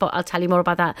of the Week spot. I'll tell you more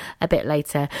about that a bit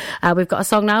later. We've got a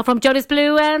song now from Jonas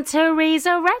Blue and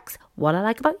Teresa Rex. What I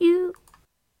Like About You.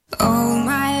 All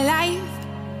my life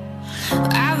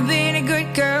I've been a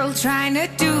good girl trying to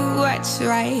do what's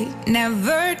right.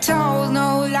 Never told no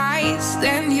lies.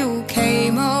 Then you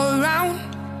came around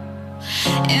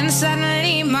and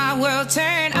suddenly my world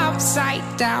turned upside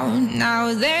down.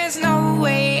 Now there's no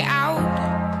way out.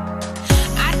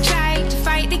 I tried to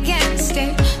fight against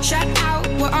it, shut out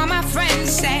what all my friends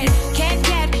said. Can't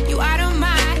get you out of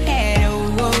my head. Oh,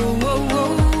 whoa, whoa,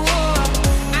 whoa.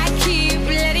 I keep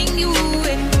letting you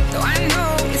in, though I know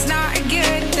it's not a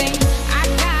good thing. I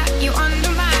got you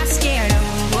under my skin. Oh,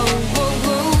 whoa, whoa,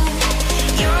 whoa.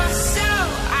 You're so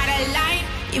out of line.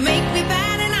 You make me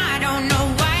bad and I don't know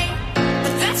why.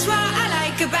 But that's what I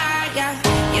like about ya.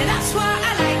 Yeah, that's what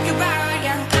I like about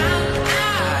ya. I'm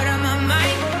out of my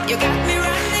mind. You got me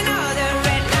running all the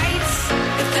red lights.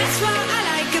 But that's what I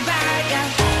like about ya.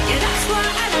 Yeah, that's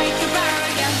what I like about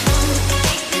ya.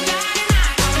 Make me bad and I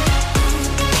don't know.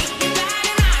 Make me bad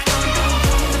and I don't know.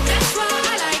 But that's what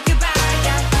I like about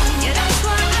ya. Yeah, that's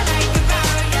what I like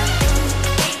about ya.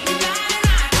 Make me bad and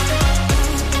I don't know.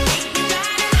 Make me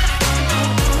bad and I don't know.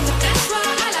 But that's what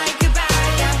I like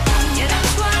about ya. Yeah,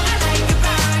 that's what I like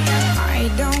about ya. I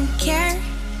don't care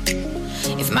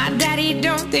if my daddy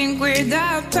don't think we're the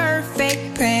perfect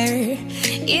pair.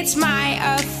 It's my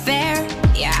affair.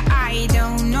 Yeah, I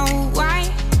don't know why.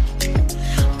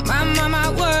 My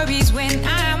mama worries when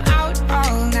I'm out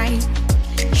all night.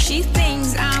 She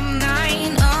thinks I'm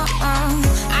 9.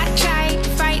 I tried to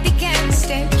fight against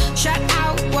it, shut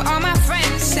out what all my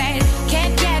friends said.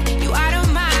 Can't get you out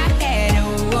of my head. Oh,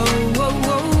 whoa, whoa,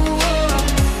 whoa,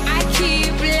 whoa. I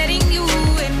keep letting you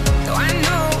in, though I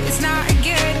know it's not a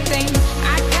good thing.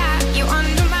 I got you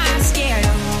under my skin.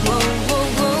 Oh, whoa, whoa,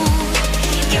 whoa.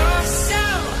 You're so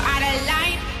out of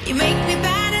line. You make me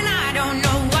bad and I don't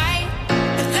know why.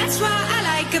 But that's what I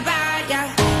like about ya.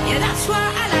 Yeah, that's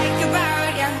what I like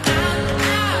about ya. I'm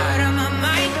out of my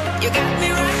mind. You got me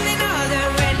running all the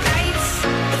red lights.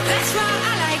 But that's what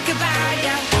I like about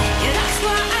ya.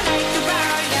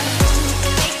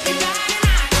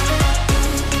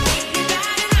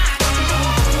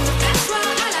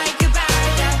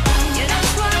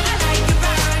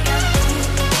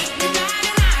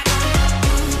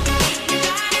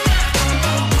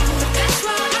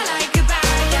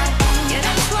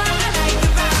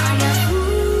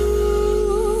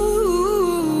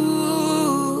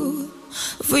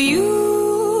 for you.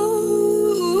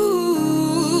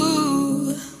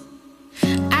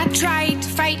 I tried to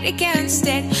fight against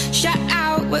it, shut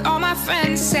out what all my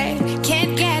friends said.